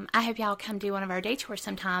I hope y'all come do one of our day tours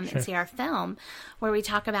sometime and see our film, where we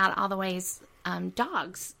talk about all the ways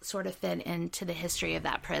dogs sort of fit into the history of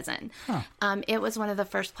that prison. It was one of the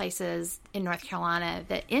first places in North Carolina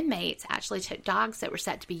that inmates actually took dogs that were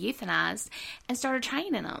set to be euthanized and started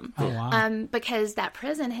training them. Oh, wow. Because that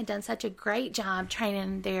prison had done such a great job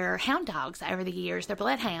training their hound dogs over the years, their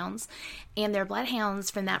bloodhounds, and their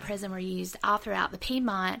bloodhounds from that prison were used all throughout the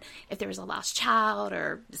Piedmont. If there was a lost child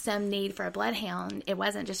or some need for a bloodhound, it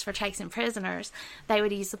wasn't just for chasing prisoners. They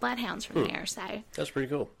would use the bloodhounds from there. So that's pretty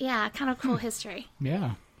cool. yeah, kind of cool history.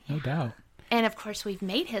 Yeah. No doubt. And of course, we've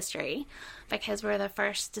made history because we're the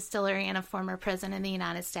first distillery in a former prison in the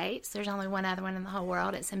United States. There's only one other one in the whole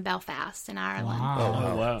world. It's in Belfast, in Ireland. Wow.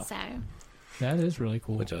 Oh, wow. So, That is really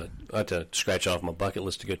cool. I have to scratch off my bucket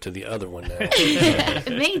list to go to the other one now.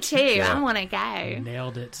 me too. I want to go.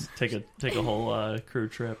 Nailed it. Take a whole crew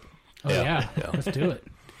trip. Oh, Yeah. yeah. Let's do it.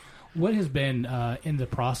 What has been in the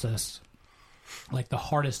process, like the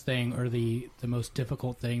hardest thing or the most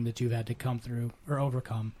difficult thing that you've had to come through or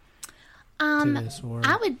overcome to this? Or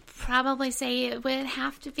I would probably say it would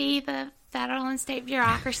have to be the federal and state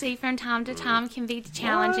bureaucracy from time to time can be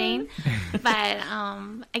challenging. But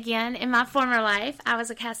again, in my former life, I was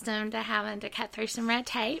accustomed to having to cut through some red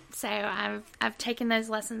tape. So I've taken those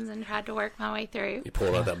lessons and tried to work my way through. You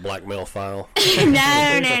pull out that blackmail file,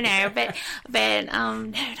 No. But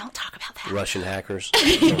no, don't talk about that. Russian hackers.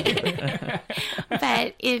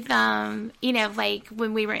 But if like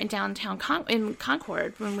when we were in downtown in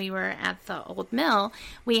Concord, when we were at the old mill,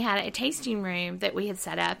 we had a tasting room that we had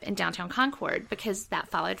set up in downtown Concord because that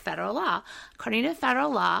followed federal law. According to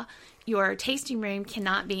federal law, your tasting room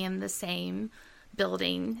cannot be in the same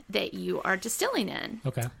building that you are distilling in.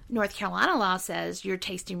 okay. North Carolina law says your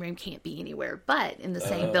tasting room can't be anywhere but in the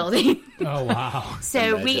same building. Oh, wow. So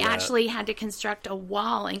Imagine we that. actually had to construct a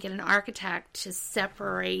wall and get an architect to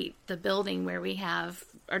separate the building where we have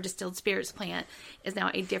our distilled spirits plant is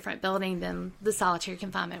now a different building than the solitary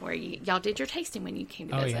confinement where y'all did your tasting when you came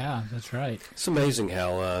to Oh, visit. yeah. That's right. It's amazing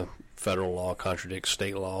how federal law contradicts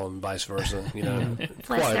state law and vice versa. You know,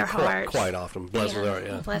 Bless their heart. Quite often. Bless their heart.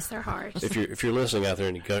 Yeah. Bless their hearts. If you're listening out there,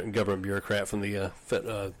 any government bureaucrat from the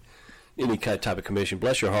any kind of type of commission,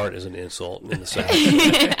 bless your heart is an insult in the South.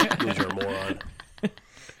 Because you're a moron.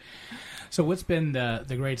 So what's been the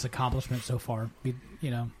greatest accomplishment so far?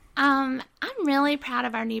 I'm really proud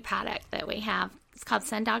of our new product that we have. It's called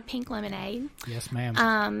Sundog Pink Lemonade. Yes,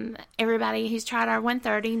 ma'am. Everybody who's tried our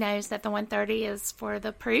 130 knows that the 130 is for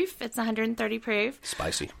the proof. It's 130 proof.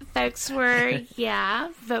 Spicy. Folks were,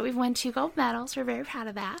 but we've won 2 gold medals. We're very proud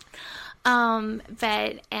of that.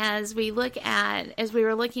 But as we were looking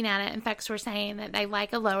at it, and folks were saying that they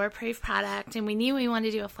like a lower proof product, and we knew we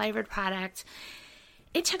wanted to do a flavored product.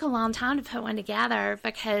 It took a long time to put one together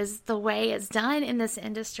because the way it's done in this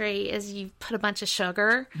industry is you put a bunch of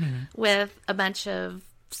sugar with a bunch of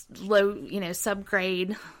low,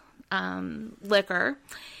 subgrade liquor,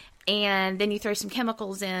 and then you throw some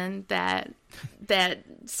chemicals in that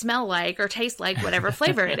smell like or taste like whatever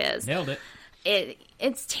flavor it is. Nailed it.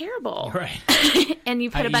 It's terrible. Right. And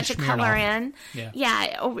you put How a do bunch you of smear it color off? in.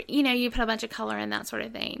 Yeah. Or, you put a bunch of color in, that sort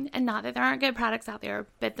of thing. And not that there aren't good products out there,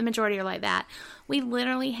 but the majority are like that. We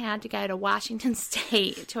literally had to go to Washington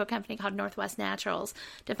State to a company called Northwest Naturals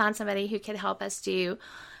to find somebody who could help us do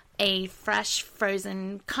a fresh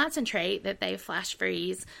frozen concentrate that they flash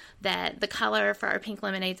freeze, that the color for our pink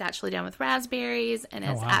lemonade is actually done with raspberries, and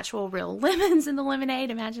it's wow. actual real lemons in the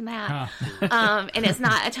lemonade. Imagine that. And it's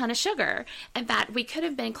not a ton of sugar. In fact, we could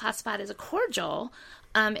have been classified as a cordial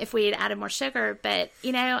if we had added more sugar. But,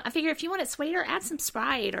 I figure if you want it sweeter, add some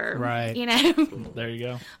Sprite or, Right. There you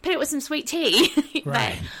go. put it with some sweet tea.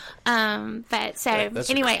 Right. That's I'm That's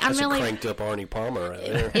really a cranked up Arnie Palmer right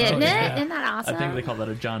there. Isn't it? yeah. Isn't that awesome? I think they call that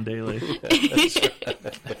a John Daly.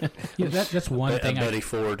 Yeah, that's one thing Buddy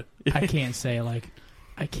Ford. I can't say.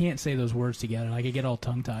 I can't say those words together. I get all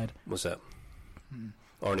tongue tied. What's that?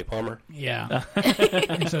 Arnie Palmer. Yeah.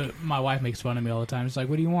 And so my wife makes fun of me all the time. It's like,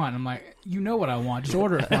 what do you want? I'm like, you know what I want. Just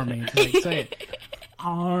order it for me. She's like, say it.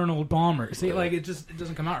 Arnold Palmer. See, it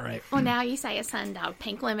doesn't come out right. Well, now you say a Sundog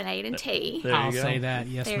pink lemonade and tea. There you I'll go. say that.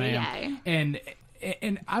 Yes, There ma'am. you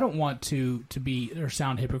And I don't want to be or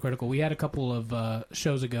sound hypocritical. We had a couple of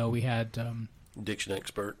shows ago. We had Addiction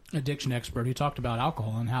expert. addiction expert who talked about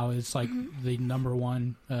alcohol and how it's like the number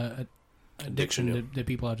one addiction yeah. that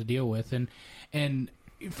people have to deal with. And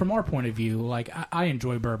from our point of view, I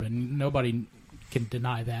enjoy bourbon. Nobody can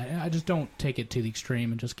deny that. I just don't take it to the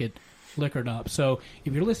extreme and just get liquored up. So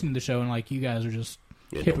if you're listening to the show and you guys are just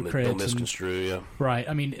Yeah, hypocrites, don't misconstrue. Yeah. right?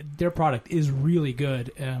 I mean, their product is really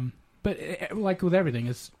good, but like with everything,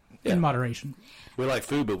 it's Yeah. in moderation. We like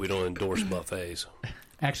food, but we don't endorse buffets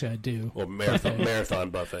Actually, I do. or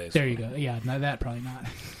marathon buffets. There you go. Yeah, no, that probably not.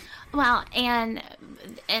 Well, and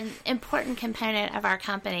an important component of our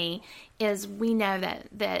company is we know that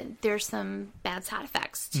there's some bad side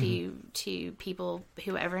effects to people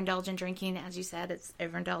who overindulge in drinking. As you said, it's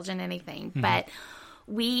overindulge in anything. But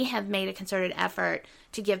we have made a concerted effort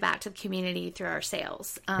to give back to the community through our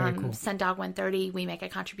sales. Very cool. Sundog 130, we make a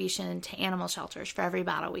contribution to animal shelters for every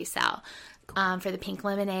bottle we sell. For the pink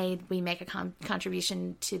lemonade, we make a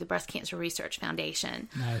contribution to the Breast Cancer Research Foundation.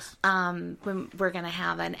 Nice. We're going to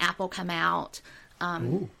have an apple come out,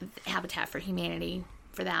 Habitat for Humanity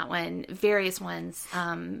for that one. Various ones.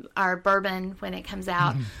 Our bourbon, when it comes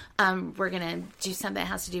out, we're going to do something that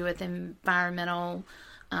has to do with environmental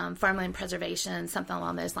farmland preservation, something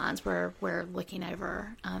along those lines. We're looking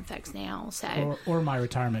over folks now. So or my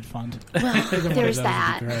retirement fund. well, there's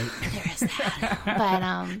that. There is that.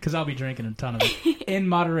 But because I'll be drinking a ton of it in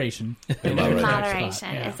moderation. In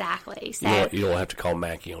moderation, Yeah. exactly. So You don't have to call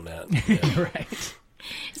Mackie on that. Yeah. Right.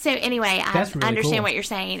 So anyway, I That's really understand cool. what you're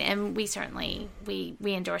saying, and we certainly we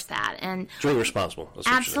endorse that. And Drink responsible. That's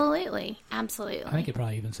what you're saying. absolutely. I think it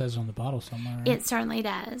probably even says it on the bottle somewhere. Right? It certainly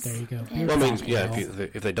does. There you go. It Well, I mean, certainly yeah, does.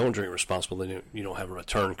 if they don't drink responsible, then you don't have a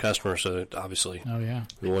return customer, so obviously Oh yeah.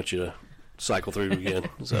 we want you to cycle through again.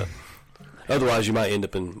 So otherwise, you might end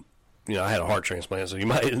up in, I had a heart transplant, so you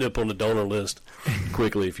might end up on the donor list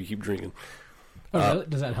quickly if you keep drinking. Oh, really?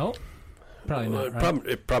 Does that help? Probably not. Right?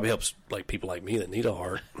 It probably helps like people like me that need a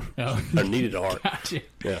heart Oh. or needed a heart. Gotcha.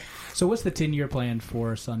 Yeah. So what's the 10-year plan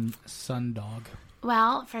for Sundog?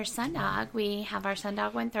 Well, for Sundog, we have our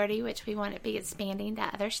Sundog 130, which we want to be expanding to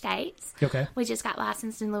other states. Okay. We just got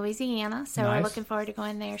licensed in Louisiana, so Nice. we're looking forward to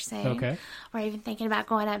going there soon. Okay. We're even thinking about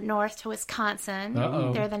going up north to Wisconsin.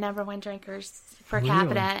 Uh-oh. They're the number one drinkers per Really?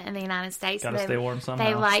 capita in the United States. Gotta They- stay warm somehow.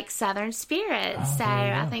 They like Southern spirits, Oh, so there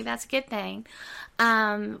you I go. think that's a good thing.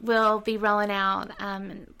 We'll be rolling out,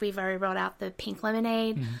 we've already rolled out the pink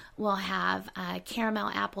lemonade. We'll have caramel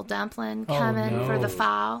apple dumpling Oh, coming for no. the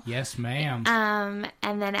fall. Yes, ma'am.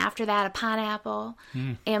 And then after that, a pineapple.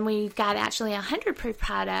 And we've got actually a 100 proof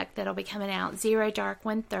product that'll be coming out, Zero Dark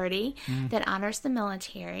 130, that honors the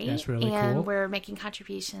military. That's really and cool. we're making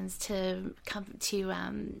contributions to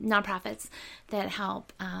nonprofits that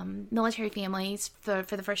help military families for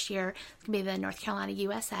the first year. It's going to be the North Carolina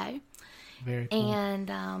USO. Very cool. And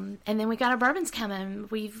then we got our bourbons coming.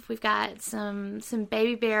 We've got some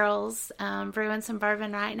baby barrels brewing some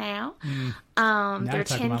bourbon right now. Now They're you're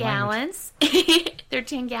talking 10 my gallons. They're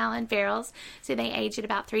 10-gallon barrels, so they age at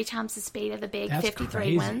about 3 times the speed of the big That's 53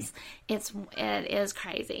 crazy. ones. It is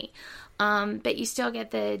crazy, but you still get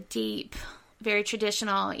the deep, very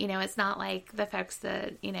traditional. It's not like the folks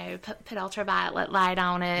that put ultraviolet light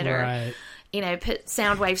on it Right. or put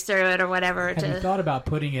sound waves through it or whatever. Have you thought about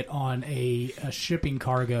putting it on a shipping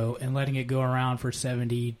cargo and letting it go around for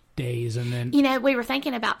 70 days and then... We were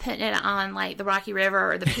thinking about putting it on like the Rocky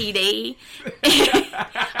River or the PD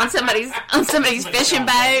on somebody's fishing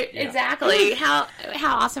boat. Yeah. Exactly. How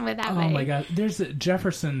awesome would that be? Oh my God! There's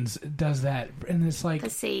Jefferson's does that, and it's like The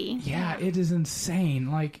sea. Yeah, it is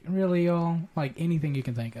insane. Like really, like anything you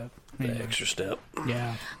can think of. The extra step.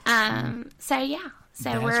 Yeah. So yeah. So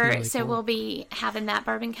That's we're really cool. we'll be having that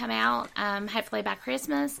bourbon come out hopefully by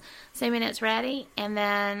Christmas, assuming it's ready, and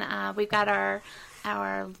then we've got our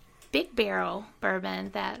big barrel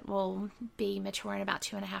bourbon that will be mature in about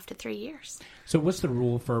 2.5 to 3 years. So what's the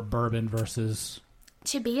rule for bourbon versus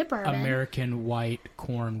To be a bourbon, American white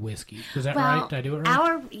corn whiskey? Is that well, right? Did I do it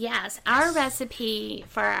right? Our recipe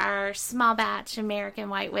for our small batch American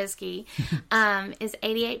white whiskey is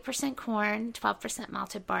 88% corn, 12%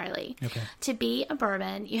 malted barley. Okay. To be a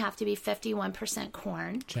bourbon, you have to be 51%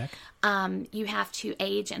 corn. Check. You have to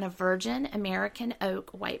age in a virgin American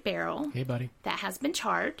oak white barrel Hey, buddy. that has been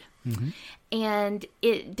charred. And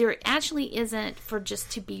there actually isn't, for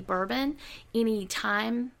just to be bourbon, any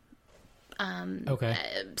time Okay.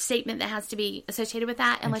 statement that has to be associated with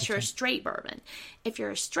that unless you're a Interesting. straight bourbon. If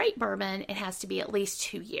you're a straight bourbon, it has to be at least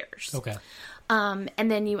 2 years. Okay. And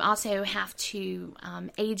then you also have to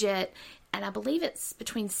age it, and I believe it's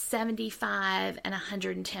between 75 and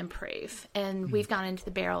 110 proof. And we've gone into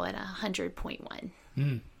the barrel at 100.1.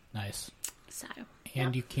 Nice. So,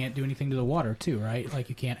 And you can't do anything to the water too, right? Like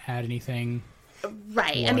you can't add anything.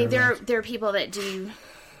 right. I mean, Water, there are people that do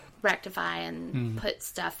rectify and put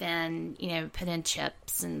stuff in, put in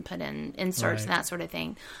chips and put in inserts and Right. that sort of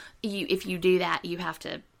thing. If you do that, you have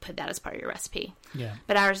to put that as part of your recipe. Yeah.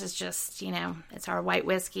 But ours is just, it's our white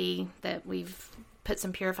whiskey that we've put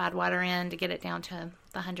some purified water in to get it down to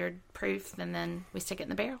the 100 proof, and then we stick it in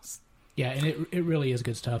the barrels. Yeah, and it really is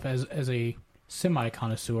good stuff. As a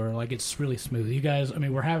semi-connoisseur, like it's really smooth. You guys, I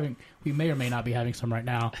mean, we may or may not be having some right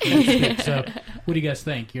now. So what do you guys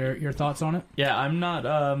think? Your thoughts on it? Yeah, I'm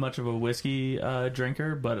not much of a whiskey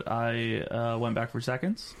drinker, but I went back for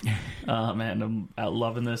seconds, and I'm out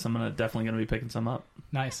loving this. I'm definitely gonna be picking some up.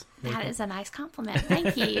 Nice. Very That cool. is a nice compliment.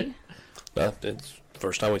 Thank you. It's the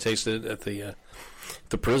first time we tasted it at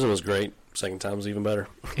the prison was great. Second time was even better.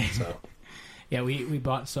 So. Yeah, we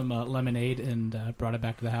bought some lemonade and brought it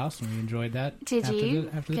back to the house, and we enjoyed that. Did you?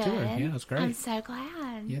 After the Good. tour, yeah, it was great. I'm so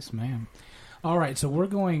glad. Yes, ma'am. All right, so we're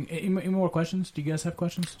going. Any more questions? Do you guys have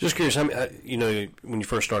questions? Just curious, how many, when you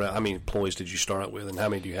first started out, how many employees did you start out with, and how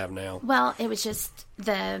many do you have now? Well, it was just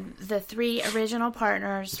the 3 original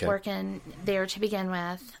partners working there to begin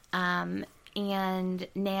with, and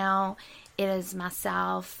now it is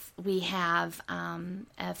myself. We have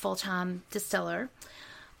a full-time distiller.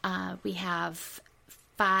 We have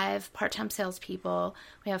 5 part-time salespeople.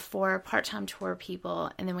 We have 4 part-time tour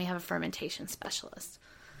people, and then we have a fermentation specialist.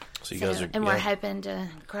 So you guys are, and we're hoping to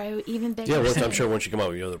grow even bigger. Yeah, well, soon. I'm sure once you come up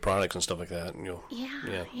with your other products and stuff like that, and you'll.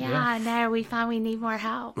 Yeah. No, we find we need more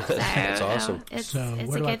help. So, That's awesome. It's So a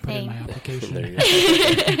where do I good put in thing. my application? There you go.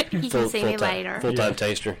 You can see me later. Full-time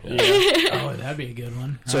taster. Oh, that'd be a good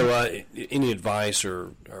one. So, any advice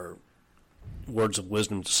or words of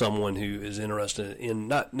wisdom to someone who is interested in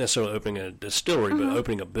not necessarily opening a distillery, but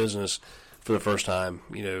opening a business for the first time?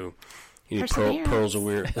 You need pearls of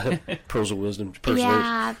wisdom.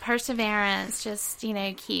 Yeah, perseverance. Just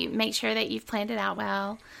make sure that you've planned it out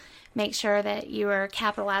well. Make sure that you are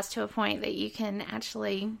capitalized to a point that you can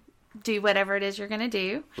actually do whatever it is you're going to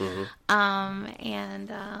do.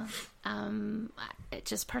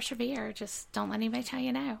 Just persevere. Just don't let anybody tell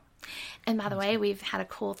you no. And by the way, we've had a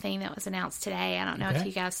cool thing that was announced today. I don't know if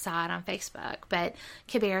you guys saw it on Facebook, but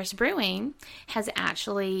Cabarrus Brewing has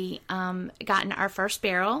actually gotten our first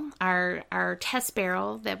barrel, our test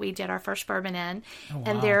barrel that we did our first bourbon in,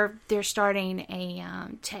 and they're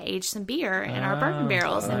starting to age some beer in our bourbon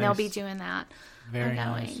barrels, and they'll be doing that. Very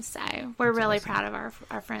ongoing. nice. So we're really proud of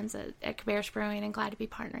our friends at Cabarrus Brewing and glad to be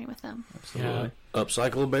partnering with them. Absolutely.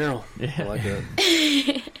 Upcycle a barrel. Yeah. I like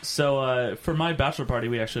that. So for my bachelor party,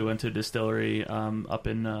 we actually went to a distillery up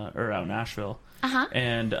in or out in Nashville,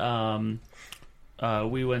 and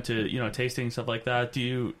we went to tasting, stuff like that.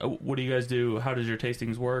 What do you guys do? How does your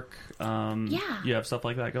tastings work? You have stuff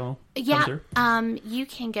like that going? Yeah, you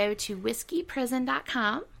can go to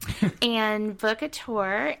whiskeyprison.com and book a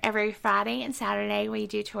tour every Friday and Saturday. We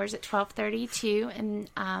do tours at 12:30, 2, and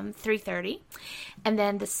 3:30. And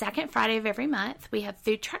then the second Friday of every month, we have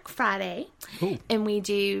Food Truck Friday, and we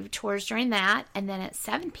do tours during that. And then at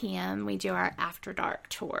 7 p.m., we do our After Dark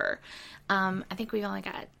tour. I think we've only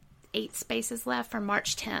got 8 spaces left for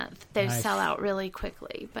March 10th. Those sell out really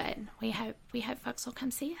quickly, but we hope folks will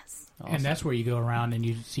come see us. Awesome. And that's where you go around and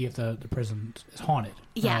you see if the prison is haunted.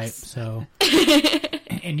 Yes. Right? So,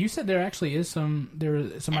 and you said there actually is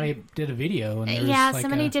somebody did a video. And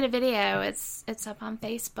somebody did a video. It's up on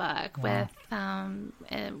Facebook with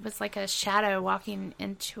it was like a shadow walking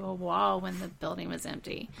into a wall when the building was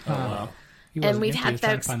empty. Oh wow. And we've had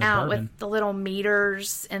folks out with the little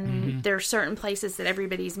meters, and there are certain places that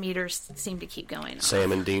everybody's meters seem to keep going off.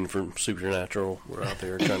 Sam and Dean from Supernatural were out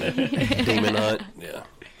there trying to demon hunt. Yeah.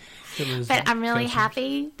 But I'm really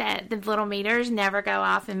happy that the little meters never go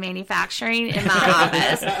off in manufacturing in my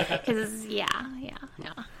office. Because, yeah.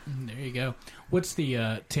 There you go. What's the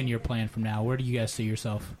 10-year plan from now? Where do you guys see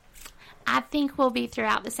yourself? I think we'll be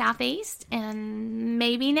throughout the Southeast and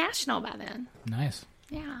maybe national by then. Nice.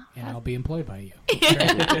 Yeah. And I'll be employed by you.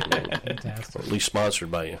 Fantastic. Or at least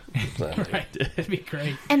sponsored by you. Right. That'd be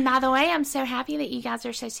great. And by the way, I'm so happy that you guys are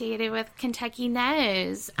associated with Kentucky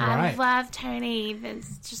Nose. I love Tony.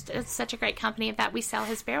 It's such a great company. In fact, we sell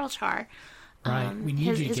his barrel char. Right. We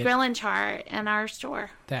need his grilling char in our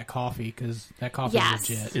store. That coffee, because that coffee is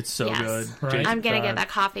legit. It's so good. Right. I'm going to get that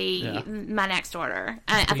coffee my next order.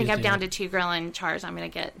 I think I'm down to 2 grilling chars. I'm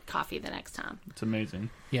going to get coffee the next time. It's amazing.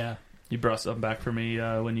 Yeah. You brought something back for me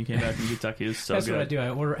when you came back from Kentucky. It was so That's good. what I do.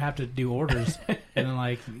 I have to do orders and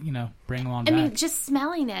then, bring them on I back. mean, just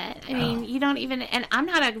smelling it. I mean, you don't even... And I'm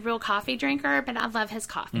not a real coffee drinker, but I love his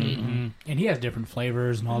coffee. Mm-hmm. And he has different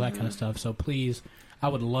flavors and all that kind of stuff. So please, I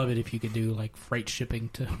would love it if you could do, freight shipping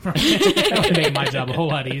to... That would make my job a whole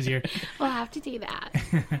lot easier. We'll have to do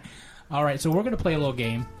that. All right, so we're going to play a little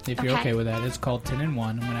game, if you're okay with that. It's called 10 in 1.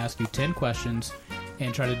 I'm going to ask you 10 questions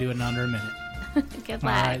and try to do it in under a minute. Good luck.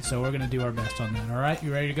 All right, so we're going to do our best on that. All right,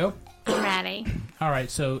 you ready to go? I'm ready. All right,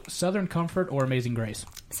 so Southern Comfort or Amazing Grace?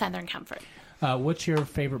 Southern Comfort. What's your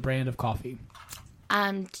favorite brand of coffee?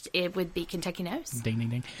 It would be Kentucky Nose. Ding, ding,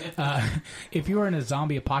 ding. If you were in a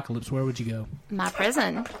zombie apocalypse, where would you go? My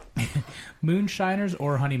prison. Moonshiners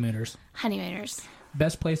or honeymooners? Honeymooners.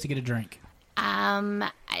 Best place to get a drink?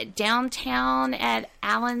 Downtown at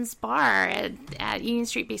Allen's Bar at Union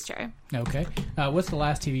Street Bistro. Okay. What's the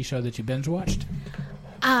last TV show that you binge watched?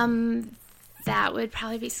 That would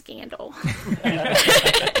probably be Scandal.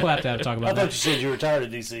 We'll have to talk I about thought you that. said you retired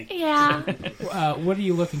at DC. Yeah. What are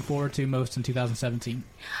you looking forward to most in 2017?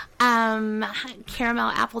 Caramel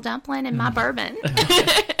apple dumpling and my bourbon.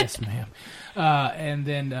 Yes, ma'am. And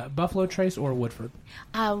then Buffalo Trace or Woodford?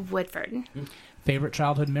 Woodford. Favorite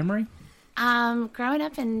childhood memory? Growing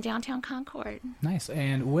up in downtown Concord. Nice.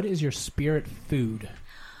 And what is your spirit food?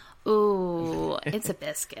 Ooh, it's a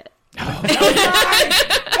biscuit.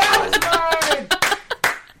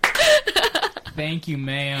 Thank you,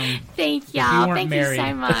 ma'am. Thank you y'all. weren't Thank you so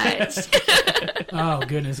married. much. Oh,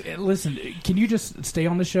 goodness. Listen, can you just stay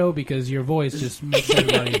on the show? Because your voice just makes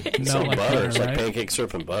everybody It's melt like like butter. butter, It's like right? pancake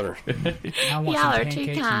syrup and butter. I want Y'all some are too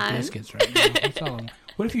pancakes and kind. biscuits right now. That's all I want.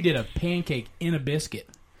 What if you did a pancake in a biscuit?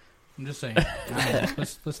 I'm just saying.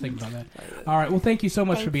 Let's think about that. All right. Well, thank you so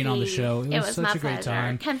much for being on the show. It was such my a great pleasure.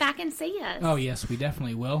 time. Come back and see us. Oh, yes, we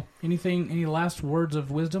definitely will. Any last words of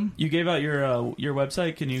wisdom? You gave out your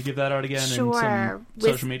website. Can you give that out again? Sure. And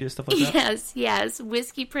some social media stuff like that? Yes.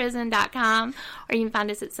 Whiskeyprison.com, or you can find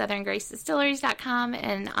us at southerngracedistilleries.com,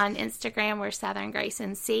 and on Instagram we're Southern Grace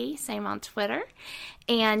NC, same on Twitter,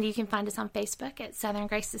 and you can find us on Facebook at Southern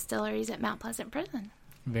Grace Distilleries at Mount Pleasant Prison.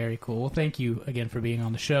 Very cool. Well, thank you again for being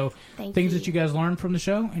on the show. Thank Things you. that you guys learned from the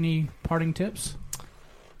show? Any parting tips?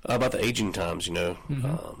 About the aging times,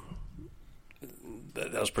 Mm-hmm.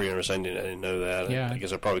 That was pretty interesting. I didn't know that. Yeah. I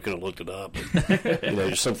guess I probably could have looked it up. But,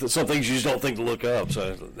 just some things you just don't think to look up.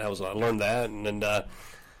 So I learned that, and then let's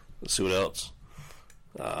see what else.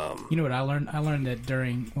 You know what I learned? I learned that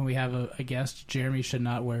when we have a guest, Jeremy should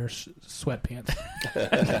not wear sweatpants.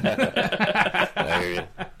 I hear you.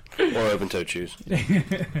 Or open-toed shoes.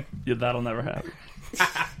 Yeah, that'll never happen.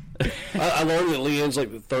 I learned that Leanne's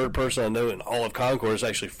like the third person I know in all of Concord is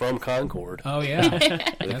actually from Concord. Oh, yeah.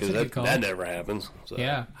 That's Because a good call. that never happens. So.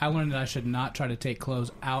 Yeah, I learned that I should not try to take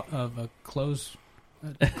clothes out of a clothes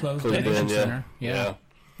Close donation bin, center. yeah. Yeah.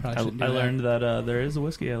 Probably shouldn't do I that. learned that there is a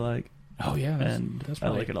whiskey I like, Oh, yeah. and that's I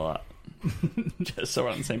probably, like it a lot. Just so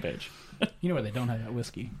we're on the same page. You know where they don't have that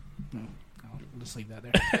whiskey? No. I'll just leave that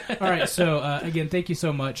there. All right. So, again, thank you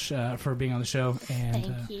so much for being on the show. And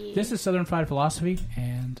Thank you. This is Southern Fried Philosophy,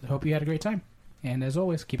 and I hope you had a great time. And as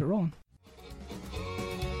always, keep it rolling.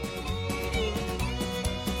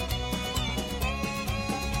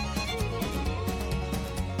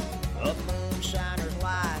 A moonshiner's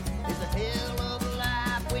life is a hell of a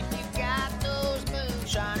life when you got those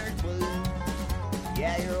moonshiner's blues.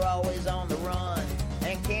 Yeah, you're always on the run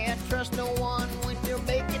and can't trust no one when you're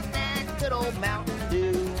making that good old Mountain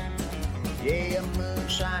Dew. Yeah, a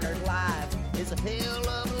moonshiner's life is a hell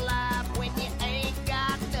of a life